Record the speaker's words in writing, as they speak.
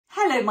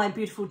Hello, my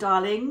beautiful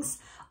darlings.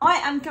 I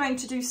am going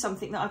to do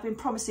something that I've been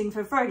promising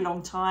for a very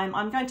long time.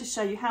 I'm going to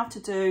show you how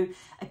to do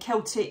a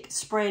Celtic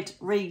spread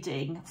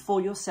reading for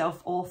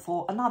yourself or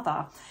for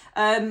another.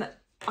 I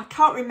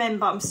can't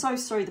remember, I'm so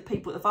sorry the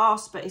people that have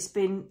asked, but it's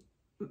been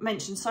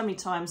mentioned so many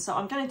times. So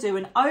I'm going to do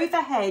an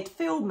overhead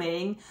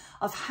filming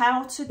of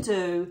how to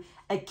do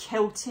a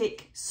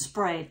Celtic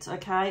spread,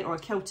 okay, or a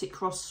Celtic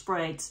cross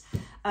spread.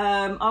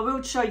 I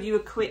will show you a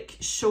quick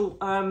short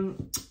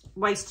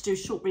ways to do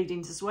short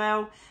readings as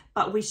well,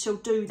 but we shall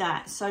do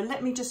that. So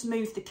let me just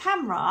move the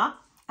camera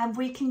and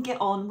we can get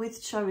on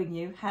with showing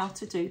you how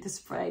to do the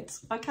spread.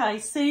 Okay,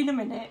 see you in a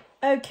minute.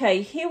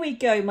 Okay, here we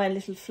go, my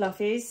little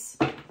fluffies.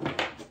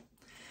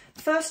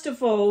 First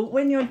of all,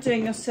 when you're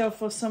doing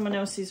yourself or someone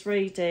else's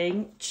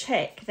reading,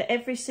 check that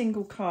every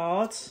single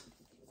card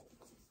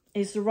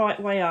is the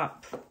right way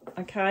up,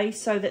 okay?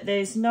 So that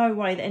there's no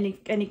way that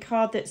any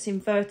card that's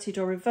inverted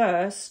or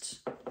reversed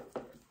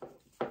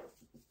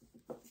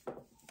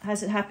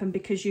hasn't happened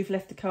because you've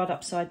left the card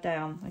upside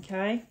down,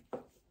 okay?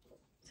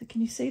 So can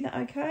you see that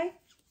okay?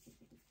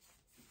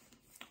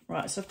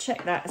 Right, so I've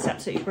checked that. It's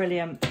absolutely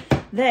brilliant.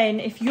 Then,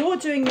 if you're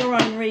doing your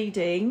own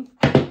reading,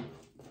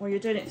 or you're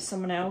doing it for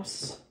someone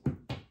else,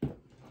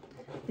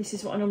 this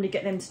is what I normally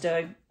get them to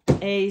do,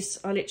 is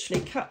I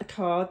literally cut the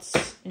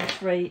cards in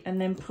three and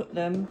then put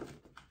them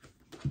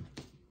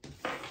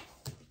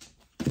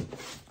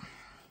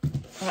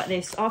like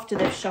this after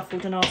they've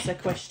shuffled and asked their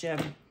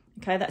question.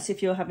 Okay, that's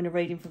if you're having a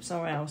reading from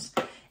somewhere else.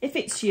 If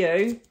it's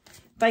you,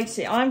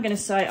 basically, I'm going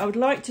to say I would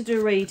like to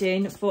do a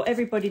reading for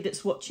everybody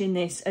that's watching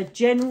this, a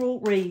general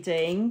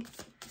reading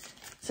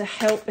to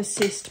help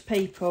assist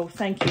people.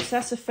 Thank you. So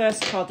that's the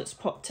first card that's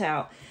popped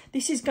out.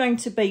 This is going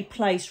to be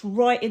placed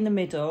right in the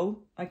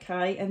middle,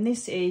 okay? And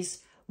this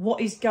is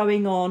what is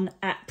going on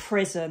at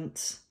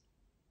present,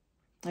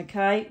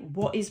 okay?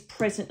 What is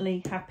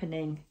presently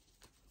happening?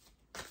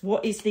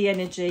 What is the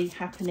energy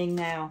happening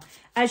now?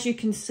 As you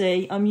can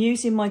see, I'm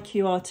using my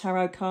QR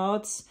tarot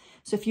cards.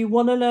 So if you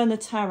want to learn the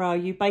tarot,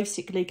 you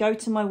basically go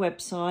to my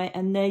website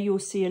and there you'll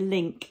see a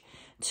link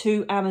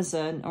to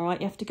Amazon. All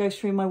right, you have to go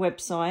through my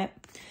website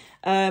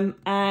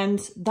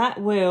and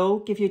that will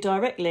give you a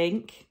direct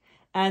link.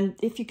 And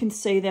if you can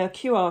see, there are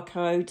QR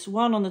codes,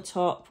 one on the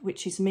top,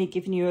 which is me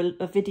giving you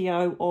a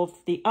video of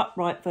the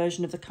upright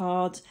version of the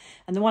card.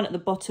 And the one at the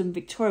bottom,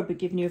 Victoria will be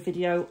giving you a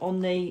video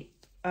on the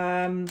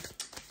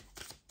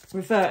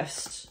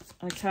reversed,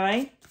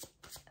 okay?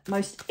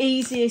 Most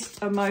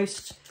easiest and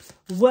most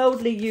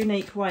worldly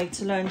unique way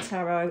to learn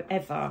tarot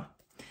ever.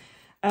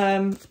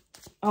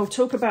 I'll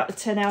talk about the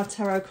 10-hour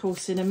tarot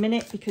course in a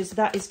minute because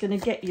that is going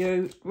to get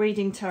you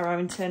reading tarot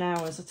in 10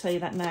 hours. I'll tell you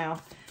that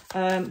now.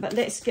 But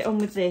let's get on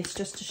with this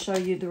just to show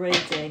you the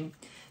reading.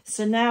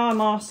 So now I'm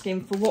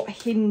asking for what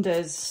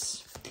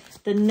hinders.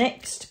 The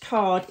next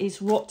card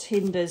is what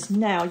hinders.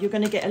 Now, you're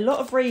going to get a lot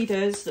of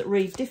readers that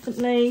read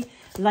differently,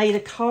 lay the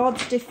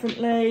cards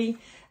differently.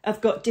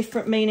 I've got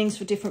different meanings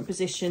for different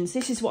positions.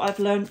 This is what I've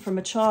learned from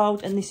a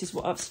child and this is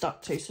what I've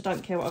stuck to. So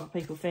don't care what other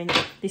people think.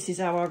 This is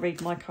how I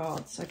read my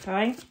cards,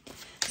 okay?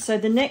 So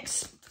the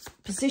next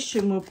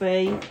position will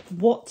be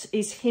what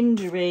is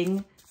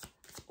hindering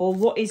or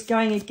what is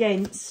going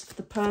against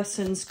the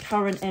person's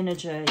current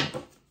energy,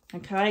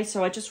 okay?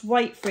 So I just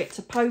wait for it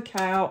to poke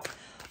out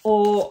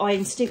or I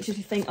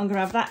instinctively think I'm going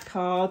to have that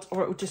card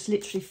or it will just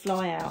literally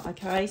fly out,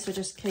 okay? So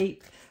just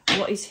keep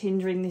what is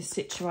hindering this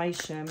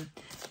situation.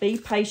 Be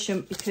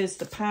patient because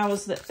the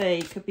powers that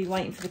be could be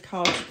waiting for the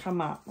card to come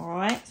up, all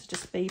right? So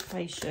just be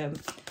patient.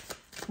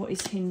 What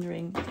is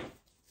hindering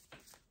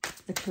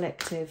the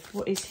collective?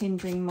 What is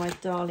hindering my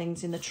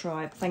darlings in the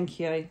tribe? Thank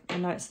you. I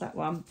know it's that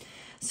one.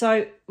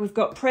 So we've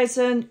got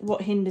present,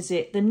 what hinders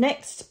it? The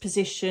next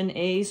position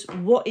is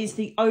what is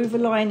the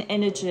overlying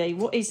energy?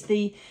 What is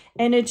the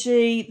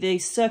energy, the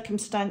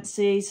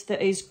circumstances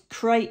that is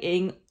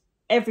creating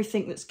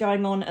everything that's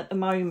going on at the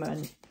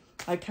moment?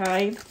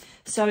 Okay,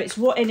 so it's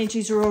what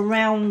energies are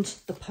around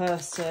the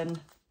person.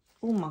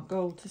 Oh my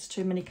God, there's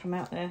too many come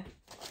out there.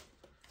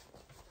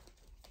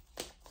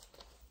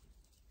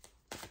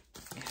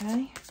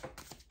 Okay.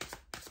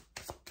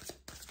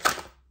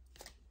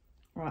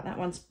 Right, that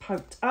one's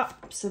poked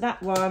up. So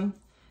that one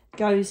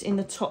goes in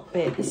the top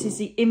bit. This is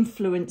the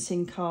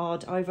influencing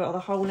card over the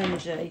whole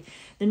energy.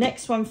 The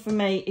next one for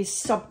me is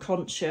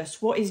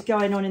subconscious. What is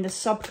going on in the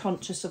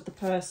subconscious of the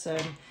person?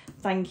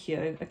 Thank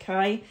you,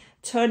 okay?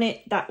 Turn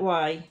it that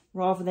way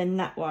rather than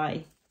that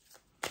way.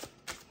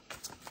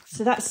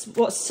 So that's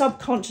what's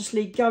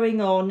subconsciously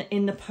going on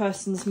in the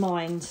person's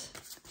mind.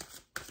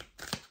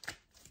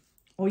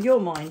 Or your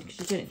mind, because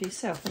you're doing it for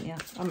yourself, aren't you?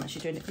 I'm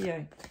actually doing it for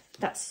you.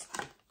 That's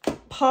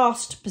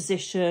past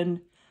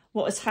position,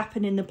 what has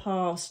happened in the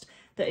past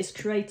that is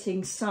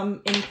creating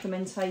some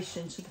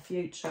implementation to the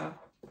future.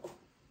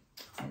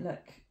 And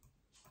look,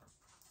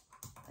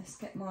 let's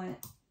get my,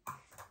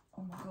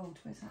 oh my God,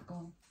 where's that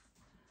gone?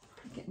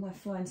 Get my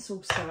flying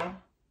saucer.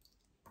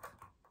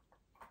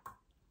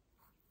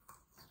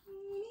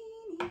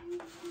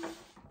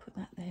 Put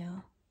that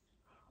there.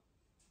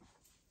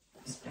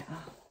 That's better.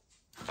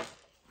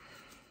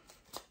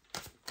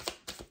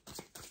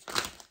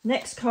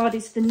 Next card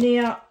is the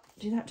near,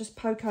 did that just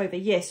poke over?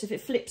 Yes, if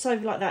it flips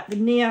over like that, the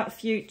near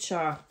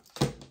future.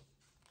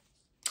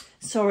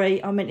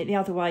 Sorry, I meant it the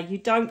other way. You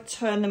don't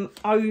turn them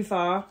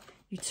over,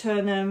 you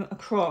turn them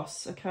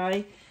across,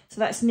 okay? So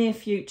that's near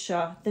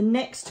future. The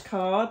next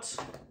card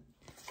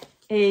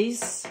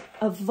is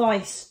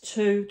advice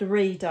to the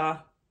reader.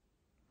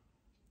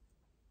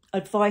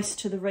 Advice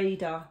to the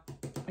reader,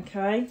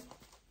 okay?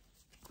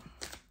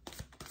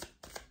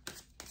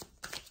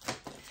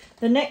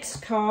 The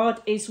next card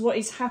is what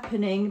is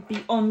happening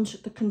beyond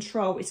the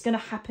control. It's going to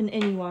happen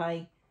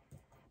anyway,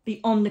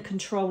 beyond the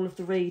control of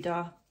the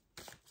reader.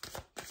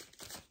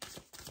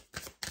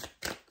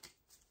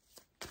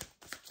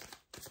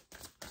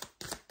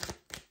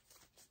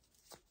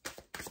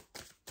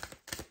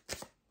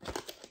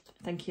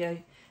 Thank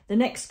you. The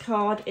next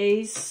card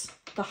is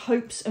the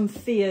hopes and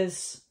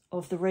fears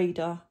of the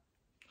reader.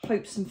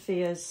 Hopes and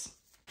fears.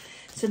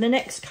 So the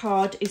next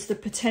card is the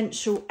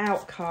potential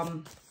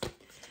outcome.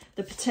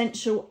 The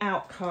potential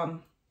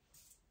outcome.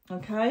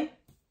 Okay.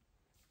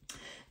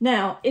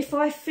 Now, if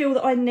I feel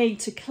that I need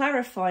to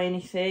clarify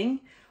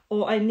anything,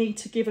 or I need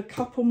to give a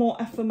couple more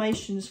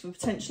affirmations for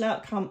potential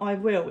outcome, I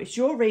will. It's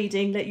your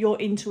reading, let your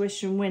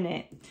intuition win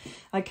it.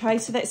 Okay,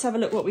 so let's have a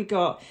look what we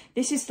got.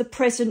 This is the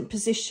present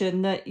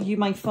position that you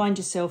may find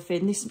yourself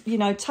in. This, you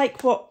know,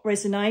 take what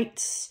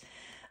resonates,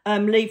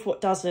 leave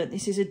what doesn't.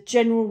 This is a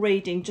general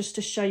reading just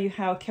to show you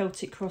how a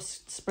Celtic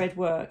cross spread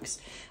works.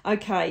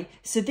 Okay,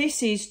 so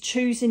this is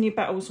choosing your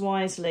battles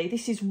wisely.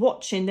 This is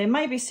watching. There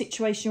may be a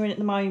situation you're in at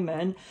the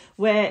moment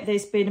where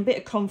there's been a bit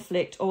of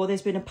conflict or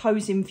there's been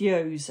opposing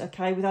views,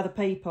 okay, with other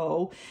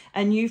people,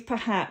 and you've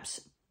perhaps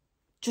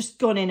just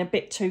gone in a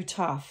bit too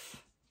tough.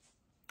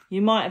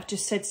 You might have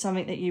just said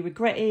something that you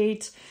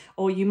regretted,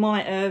 or you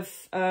might have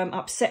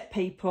upset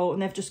people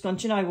and they've just gone,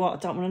 do you know what, I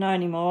don't want to know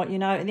anymore. You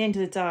know, at the end of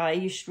the day,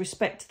 you should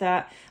respect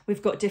that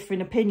we've got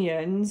different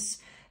opinions.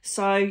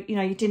 So, you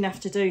know, you didn't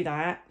have to do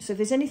that. So if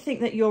there's anything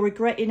that you're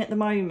regretting at the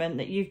moment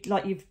that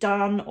you've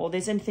done, or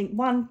there's anything,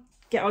 one,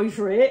 get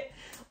over it.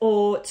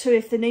 Or two,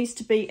 if there needs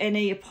to be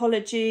any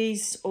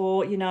apologies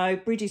or, you know,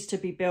 bridges to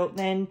be built,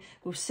 then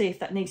we'll see if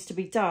that needs to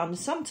be done.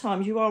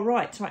 Sometimes you are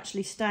right to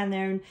actually stand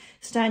there and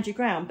stand your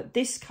ground. But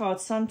this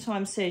card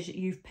sometimes says that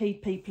you've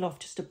peed people off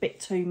just a bit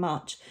too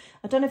much.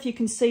 I don't know if you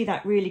can see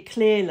that really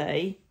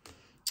clearly.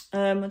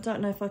 I don't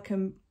know if I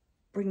can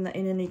bring that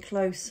in any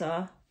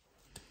closer.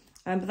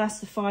 But that's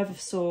the Five of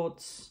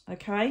Swords,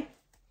 okay?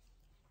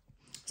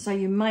 So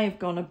you may have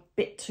gone a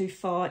bit too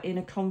far in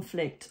a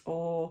conflict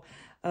or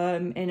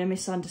in a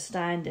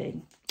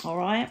misunderstanding. All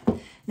right,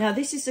 now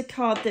this is a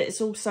card that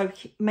is also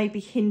maybe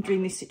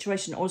hindering this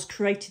situation or has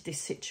created this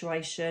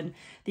situation.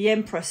 The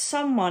Emperor.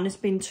 Someone has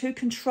been too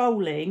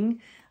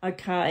controlling,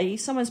 okay?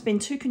 Someone's been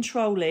too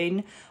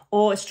controlling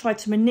or has tried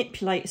to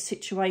manipulate a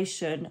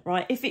situation,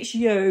 right? If it's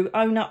you,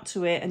 own up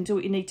to it and do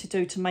what you need to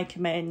do to make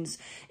amends.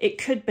 It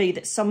could be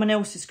that someone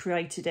else has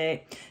created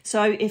it.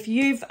 So if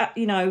you've,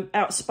 you know,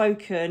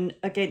 outspoken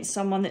against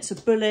someone that's a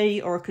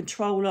bully or a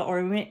controller or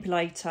a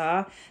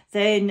manipulator,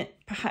 then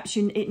perhaps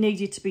it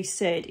needed to be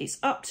said. It's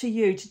up to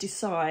you to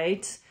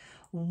decide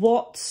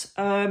what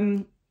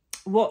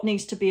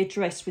needs to be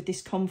addressed with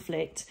this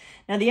conflict.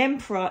 Now, the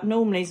Emperor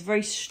normally is a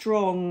very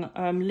strong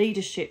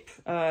leadership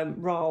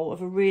role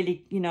of a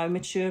really, you know,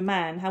 mature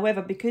man.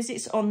 However, because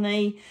it's on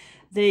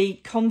the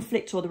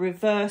conflict or the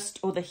reversed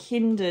or the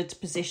hindered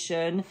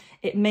position,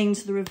 it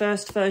means the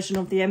reversed version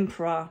of the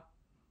Emperor.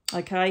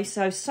 Okay,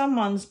 so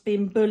someone's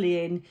been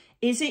bullying.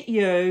 Is it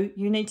you?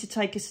 You need to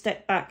take a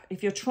step back.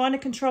 If you're trying to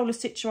control a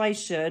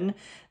situation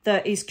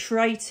that is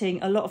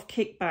creating a lot of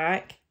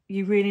kickback,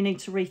 you really need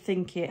to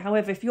rethink it.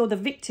 However, if you're the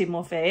victim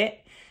of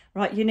it,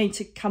 right, you need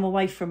to come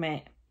away from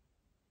it.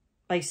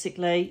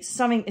 Basically,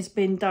 something has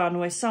been done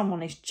where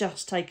someone is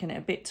just taken it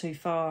a bit too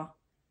far.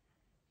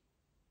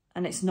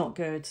 And it's not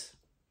good.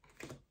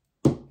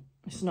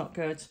 It's not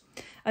good.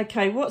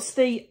 Okay,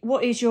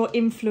 what is your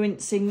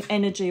influencing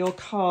energy or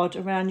card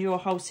around your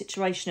whole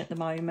situation at the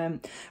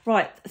moment?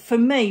 Right, for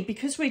me,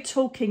 because we're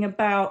talking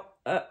about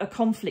a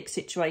conflict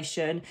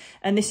situation,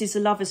 and this is a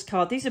Lover's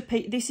card,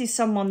 this is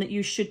someone that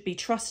you should be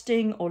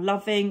trusting or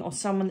loving, or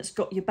someone that's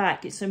got your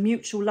back. It's a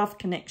mutual love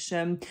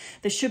connection.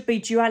 There should be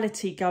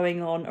duality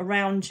going on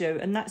around you,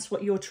 and that's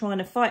what you're trying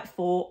to fight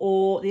for,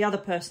 or the other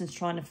person's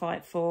trying to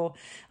fight for.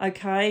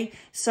 Okay,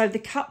 so the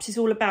Cups is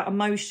all about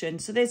emotion.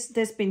 So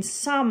there's been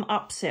some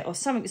upset or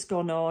something that's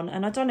gone on,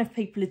 and I don't know if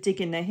people are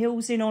digging their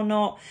heels in or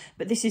not,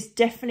 but this is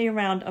definitely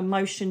around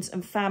emotions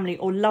and family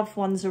or loved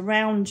ones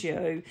around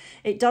you.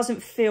 It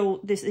doesn't feel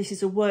this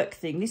is a work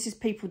thing. This is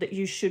people that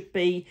you should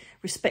be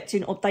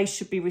respecting, or they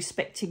should be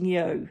respecting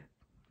you.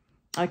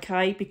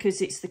 Okay,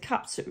 because it's the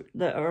Cups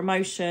that are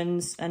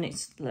emotions, and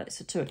it's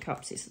a Two of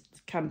Cups. It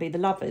can be the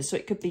Lovers, so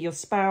it could be your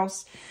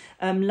spouse,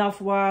 loved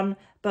one,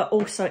 but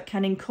also it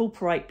can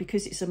incorporate,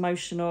 because it's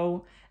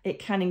emotional, it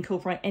can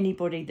incorporate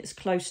anybody that's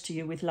close to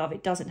you with love.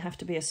 It doesn't have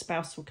to be a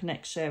spousal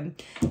connection.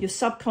 Your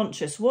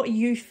subconscious, what are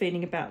you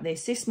feeling about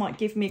this? This might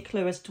give me a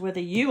clue as to whether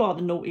you are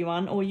the naughty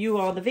one or you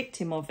are the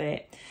victim of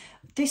it.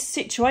 this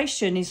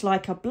situation is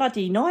like a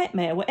bloody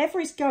nightmare. Whatever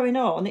is going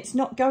on, it's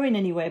not going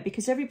anywhere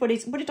because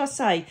everybody's, what did I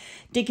say,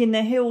 digging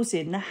their heels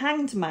in. The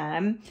Hanged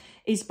Man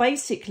is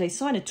basically,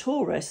 sign of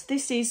Taurus,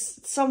 this is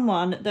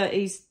someone that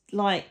is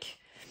like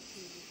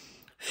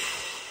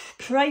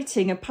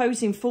creating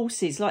opposing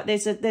forces. Like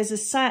there's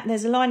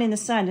a line in the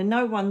sand and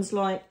no one's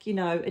like, you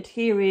know,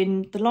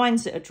 adhering the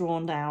lines that are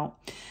drawn out.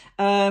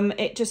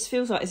 It just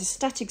feels like it's a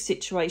static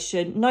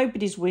situation.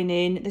 Nobody's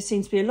winning. There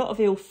seems to be a lot of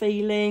ill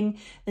feeling.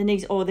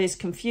 There's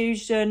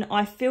confusion.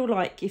 I feel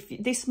like if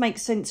this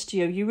makes sense to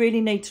you, you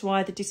really need to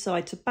either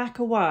decide to back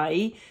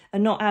away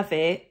and not have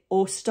it,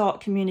 or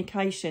start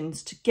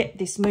communications to get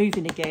this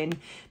moving again,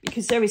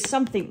 because there is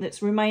something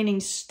that's remaining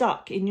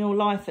stuck in your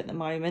life at the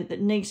moment that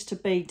needs to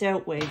be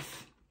dealt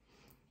with.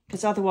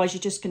 Because otherwise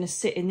you're just going to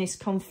sit in this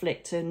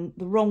conflict and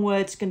the wrong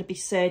word's going to be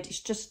said. It's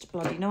just a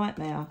bloody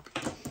nightmare.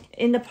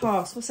 In the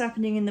past, what's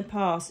happening in the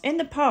past? In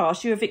the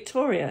past, you were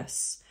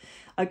victorious.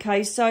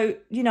 Okay, so,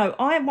 you know,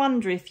 I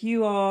wonder if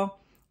you are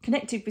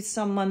connected with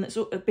someone that's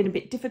been a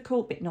bit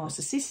difficult, a bit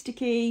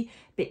narcissistic-y,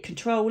 a bit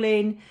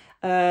controlling,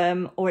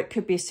 or it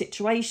could be a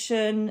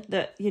situation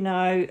that, you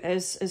know,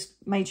 has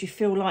made you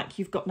feel like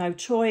you've got no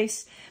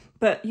choice.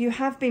 But you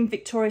have been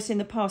victorious in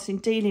the past in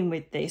dealing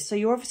with this. So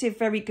you're obviously a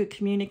very good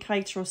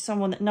communicator or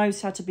someone that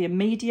knows how to be a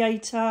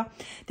mediator.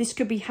 This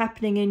could be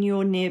happening in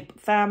your near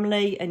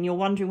family and you're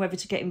wondering whether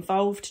to get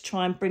involved to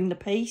try and bring the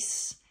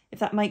peace, if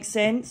that makes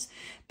sense.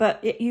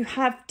 But you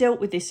have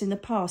dealt with this in the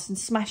past and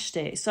smashed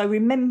it. So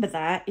remember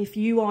that if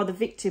you are the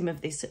victim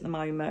of this at the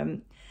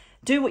moment,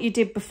 do what you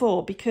did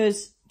before,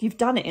 because you've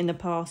done it in the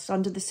past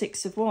under the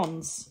Six of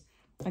Wands.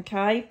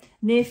 Okay?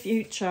 Near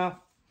future.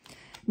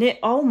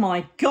 Oh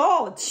my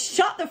God,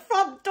 shut the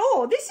front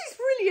door. This is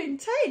really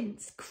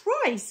intense.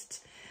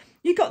 Christ.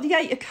 You got the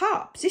Eight of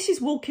Cups. This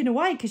is walking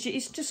away because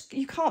it's just,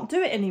 you can't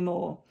do it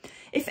anymore.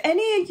 If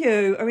any of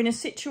you are in a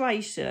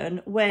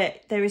situation where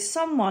there is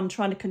someone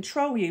trying to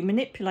control you,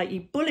 manipulate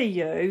you, bully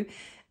you,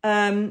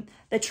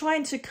 they're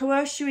trying to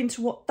coerce you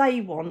into what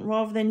they want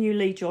rather than you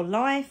lead your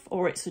life,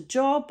 or it's a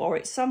job, or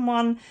it's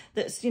someone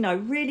that's, you know,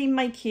 really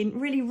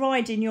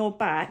riding your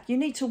back, you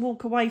need to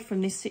walk away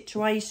from this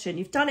situation.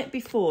 You've done it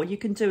before, you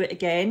can do it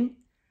again.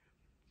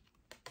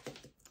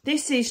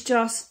 This is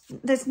just,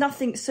 there's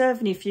nothing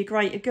serving you for your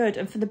greater good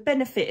and for the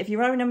benefit of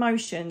your own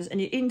emotions,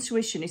 and your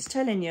intuition is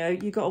telling you,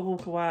 you've got to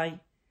walk away.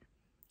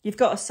 You've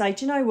got to say,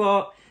 do you know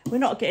what? We're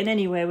not getting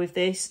anywhere with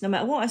this. No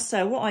matter what I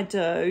say, what I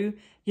do,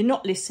 you're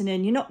not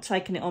listening. You're not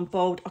taking it on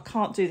board. I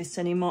can't do this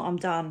anymore. I'm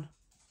done.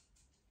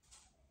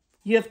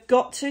 You have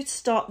got to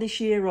start this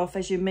year off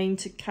as you mean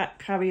to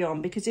carry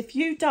on. Because if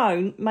you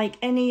don't make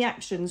any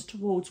actions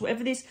towards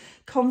whatever this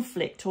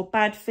conflict or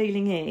bad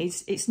feeling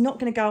is, it's not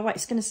going to go away.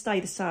 It's going to stay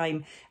the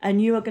same.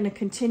 And you are going to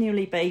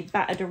continually be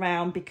battered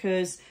around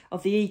because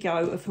of the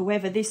ego of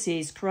whoever this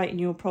is creating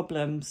your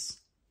problems.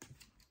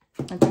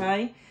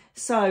 Okay?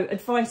 So,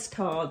 advice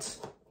card.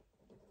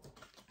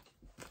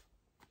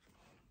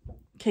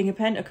 King of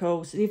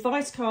Pentacles. The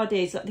advice card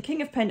is that the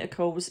King of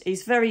Pentacles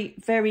is very,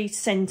 very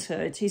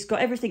centered. He's got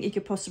everything he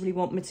could possibly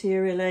want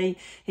materially.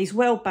 He's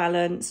well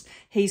balanced.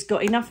 He's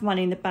got enough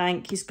money in the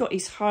bank. He's got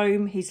his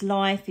home, his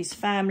life, his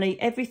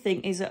family. Everything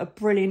is at a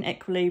brilliant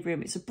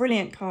equilibrium. It's a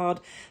brilliant card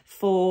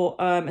for,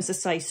 as I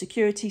say,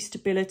 security,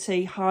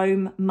 stability,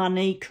 home,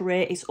 money,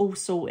 career. It's all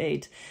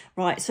sorted.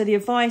 Right, so the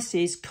advice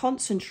is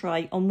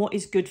concentrate on what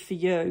is good for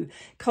you.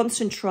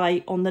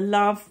 Concentrate on the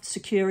love,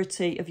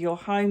 security of your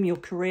home, your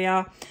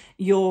career,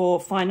 your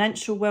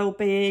financial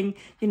well-being.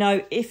 You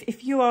know,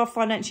 if you are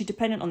financially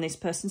dependent on this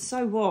person,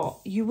 so what?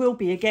 You will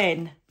be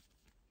again.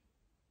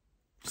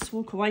 Just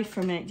walk away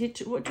from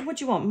it. What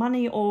do you want,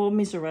 money or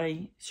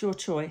misery? It's your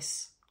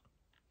choice.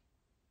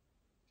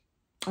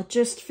 I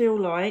just feel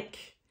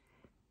like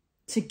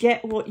to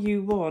get what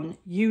you want,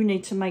 you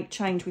need to make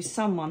change with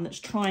someone that's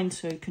trying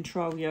to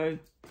control you.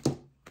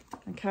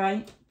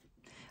 Okay?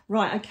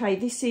 Right, okay,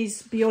 this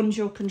is beyond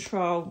your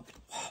control.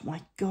 Oh,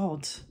 my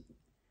God.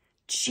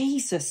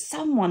 Jesus,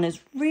 someone has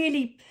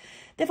really...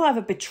 They've either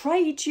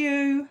betrayed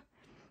you,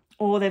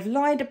 or they've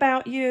lied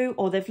about you,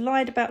 or they've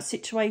lied about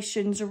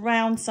situations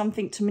around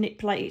something to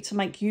manipulate it, to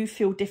make you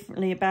feel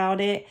differently about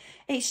it.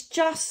 It's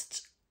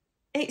just...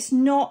 It's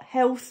not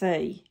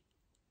healthy.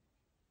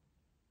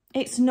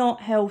 It's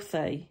not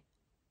healthy.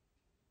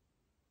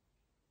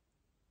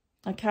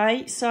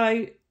 Okay,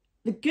 so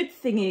the good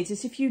thing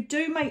is if you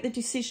do make the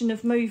decision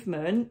of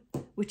movement,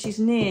 which is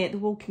near the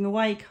walking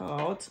away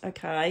card,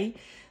 okay,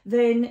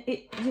 then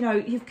it, you know,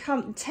 you've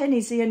come, 10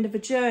 is the end of a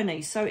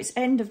journey, so it's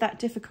end of that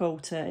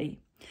difficulty.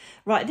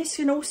 Right, this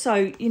can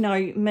also, you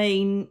know,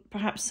 mean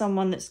perhaps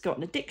someone that's got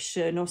an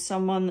addiction, or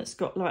someone that's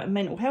got like a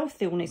mental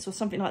health illness or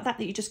something like that,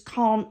 that you just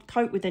can't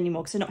cope with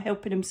anymore because they're not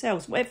helping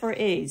themselves. Whatever it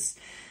is,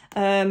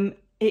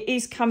 it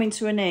is coming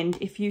to an end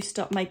if you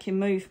start making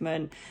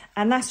movement.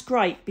 And that's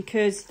great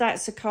because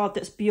that's a card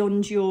that's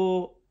beyond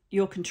your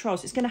control.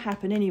 So it's going to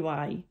happen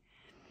anyway,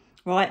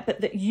 right?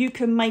 But that you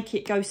can make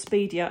it go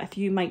speedier if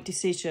you make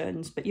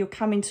decisions. But you're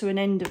coming to an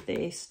end of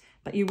this.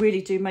 but you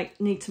really do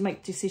need to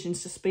make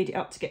decisions to speed it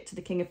up to get to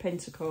the King of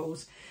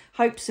Pentacles.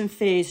 Hopes and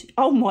fears.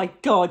 Oh my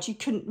God, you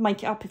couldn't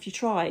make it up if you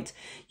tried.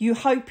 You're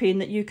hoping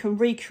that you can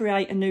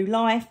recreate a new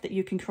life, that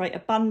you can create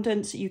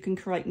abundance, that you can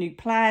create new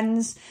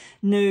plans,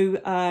 new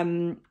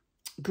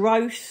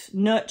growth,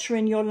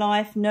 nurturing your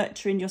life,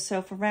 nurturing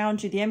yourself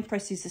around you. The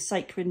Empress is the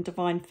sacred and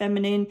divine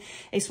feminine.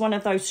 It's one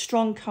of those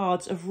strong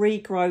cards of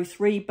regrowth,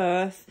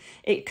 rebirth.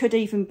 It could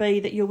even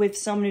be that you're with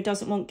someone who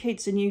doesn't want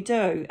kids and you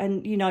do,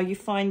 and you know, you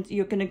find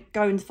you're going to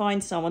go and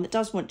find someone that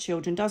does want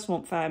children, does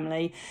want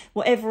family.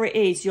 Whatever it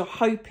is, you're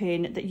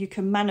hoping that you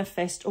can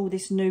manifest all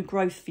this new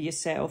growth for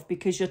yourself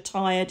because you're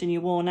tired and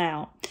you're worn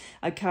out.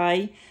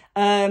 Okay.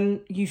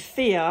 You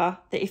fear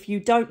that if you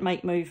don't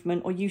make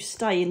movement or you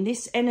stay in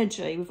this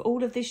energy with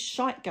all of this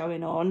shite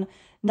going on,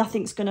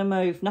 nothing's going to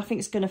move,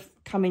 nothing's going to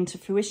come into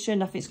fruition,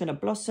 nothing's going to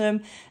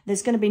blossom,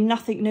 there's going to be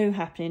nothing new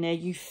happening here.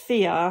 You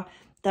fear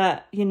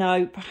that, you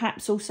know,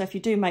 perhaps also if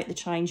you do make the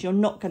change, you're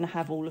not going to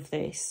have all of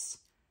this.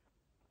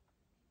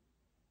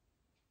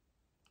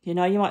 You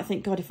know, you might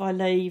think, God, if I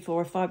leave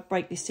or if I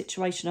break this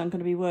situation, I'm going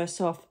to be worse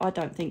off. I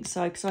don't think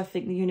so, because I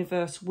think the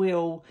universe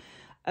will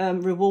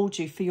reward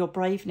you for your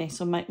braveness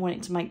or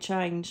wanting to make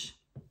change.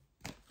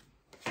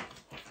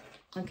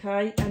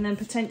 Okay, and then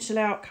potential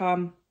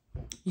outcome.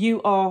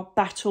 You are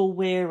battle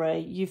weary.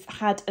 You've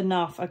had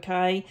enough,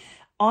 okay?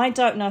 I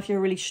don't know if you're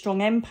a really strong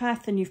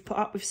empath and you've put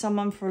up with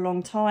someone for a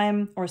long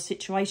time or a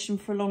situation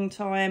for a long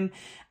time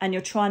and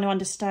you're trying to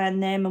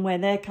understand them and where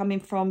they're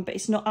coming from, but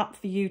it's not up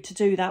for you to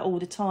do that all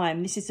the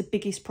time. This is the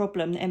biggest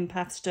problem that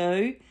empaths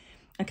do,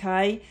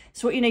 okay?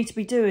 So what you need to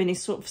be doing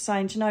is sort of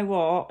saying, do you know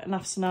what?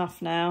 Enough's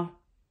enough now.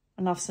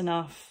 Enough's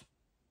enough.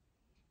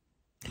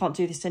 Can't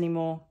do this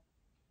anymore.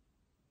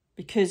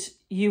 Because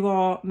you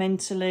are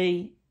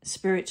mentally,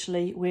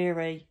 spiritually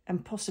weary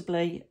and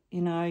possibly,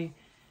 you know,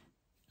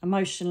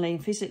 emotionally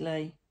and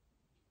physically.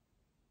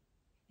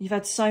 You've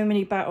had so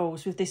many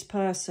battles with this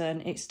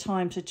person. It's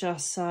time to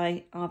just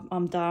say,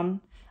 I'm done.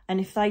 And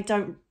if they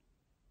don't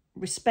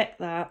respect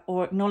that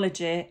or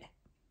acknowledge it,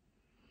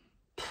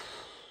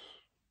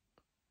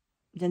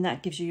 then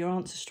that gives you your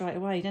answer straight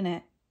away, doesn't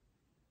it?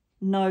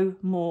 No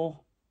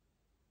more.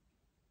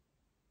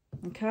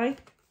 Okay,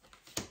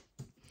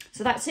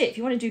 so that's it. If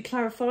you want to do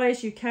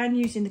clarifiers, you can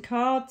using the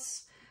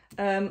cards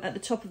at the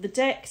top of the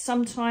deck.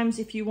 Sometimes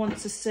if you want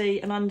to see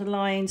an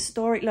underlying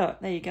story, look,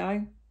 there you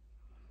go.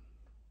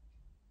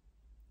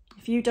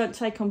 If you don't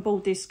take on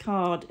board this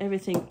card,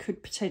 everything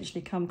could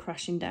potentially come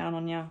crashing down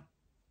on you.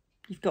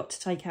 You've got to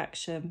take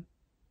action.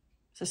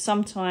 So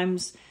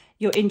sometimes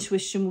your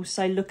intuition will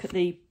say, look at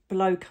the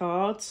below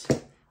cards.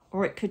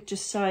 Or it could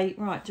just say,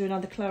 right, do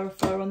another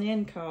clarifier on the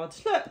end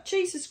cards. Look,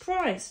 Jesus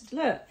Christ,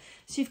 look.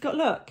 So you've got,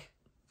 look,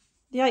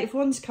 the Eight of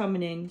Wands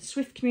coming in,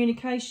 swift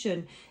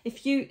communication.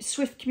 If you,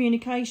 swift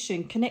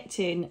communication,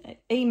 connecting,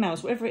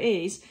 emails, whatever it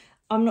is,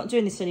 I'm not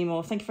doing this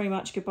anymore. Thank you very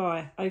much,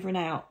 goodbye, over and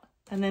out.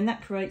 And then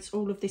that creates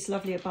all of this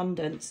lovely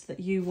abundance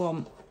that you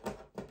want.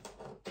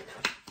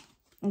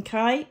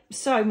 Okay,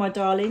 so my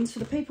darlings, for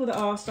the people that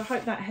asked, I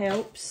hope that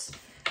helps.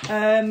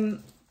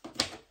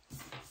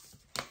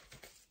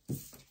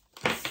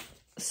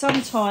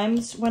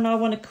 Sometimes when I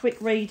want a quick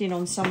reading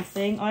on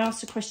something, I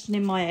ask a question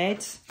in my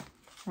head.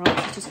 Right,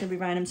 it's just going to be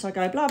random. So I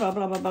go blah, blah,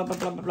 blah, blah, blah, blah,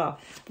 blah, blah, blah.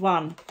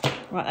 1,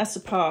 right, that's the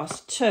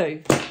past.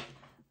 2,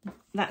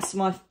 that's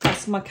my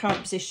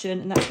current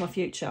position and that's my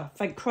future.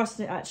 Thank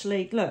Christ,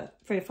 actually, look,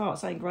 3 of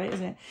Hearts ain't great,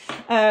 isn't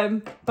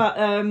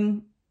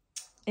it?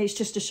 It's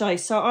just to show you.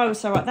 So I would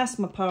say, right, that's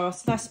my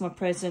past, that's my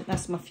present,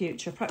 that's my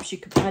future. Perhaps you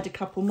could add a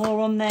couple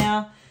more on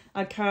there,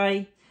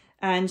 okay?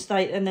 And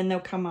then they'll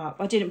come up.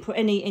 I didn't put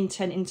any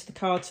intent into the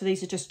card, so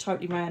these are just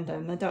totally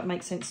random. They don't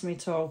make sense to me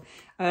at all.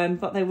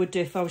 But they would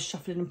do if I was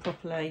shuffling them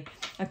properly.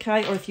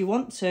 Okay, or if you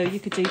want to, you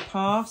could do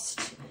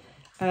past,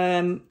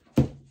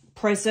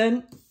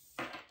 present,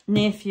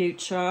 near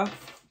future,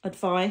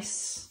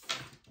 advice,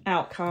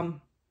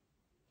 outcome.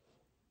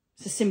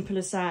 It's as simple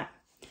as that.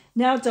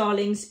 Now,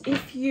 darlings,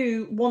 if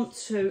you want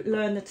to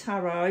learn the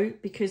tarot,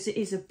 because it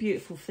is a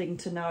beautiful thing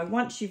to know,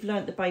 once you've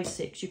learnt the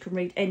basics, you can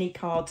read any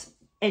cards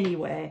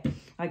anywhere,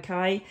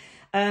 okay?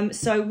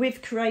 So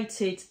we've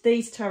created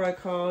these tarot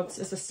cards,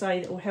 as I say,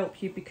 that will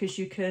help you because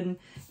you can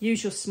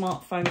use your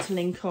smartphone to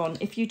link on.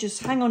 If you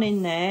just hang on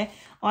in there,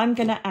 I'm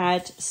going to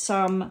add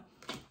some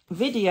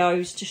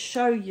videos to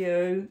show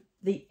you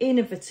the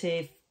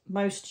innovative,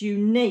 most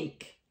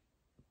unique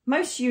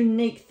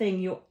thing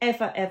you're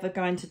ever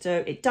going to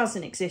do. It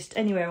doesn't exist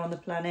anywhere on the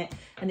planet,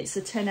 and it's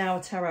a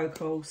 10-hour tarot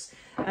course.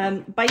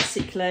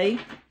 Basically,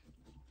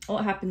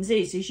 what happens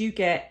is you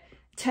get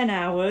 10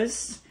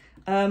 hours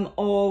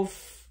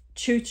of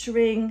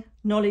tutoring,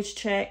 knowledge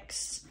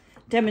checks,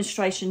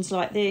 demonstrations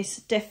like this,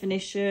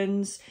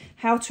 definitions,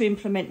 how to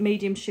implement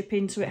mediumship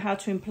into it, how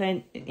to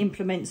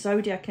implement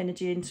zodiac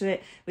energy into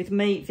it with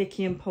me,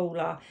 Vicky and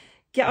Paula.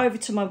 Get over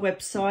to my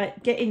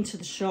website, get into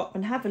the shop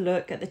and have a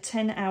look at the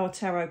 10-hour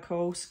tarot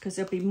course because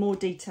there'll be more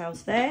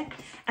details there,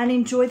 and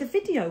enjoy the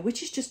video,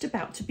 which is just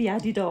about to be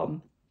added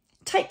on.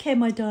 Take care,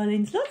 my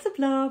darlings. Lots of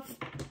love.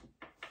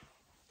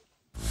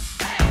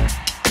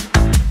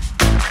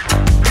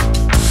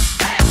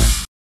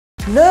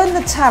 Learn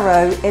the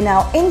tarot in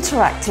our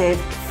interactive,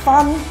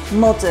 fun,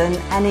 modern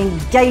and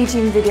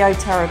engaging video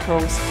tarot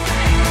course.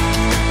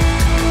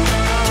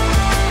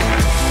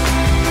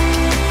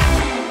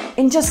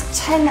 In just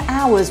 10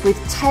 hours with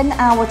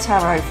 10-hour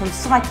tarot from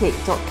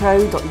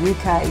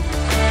psychic.co.uk.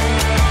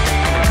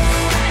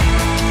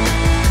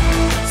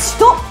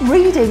 Stop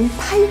reading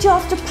page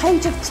after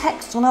page of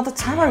text on other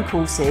tarot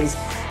courses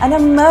and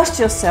immerse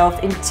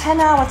yourself in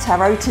 10-hour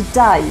tarot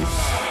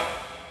today.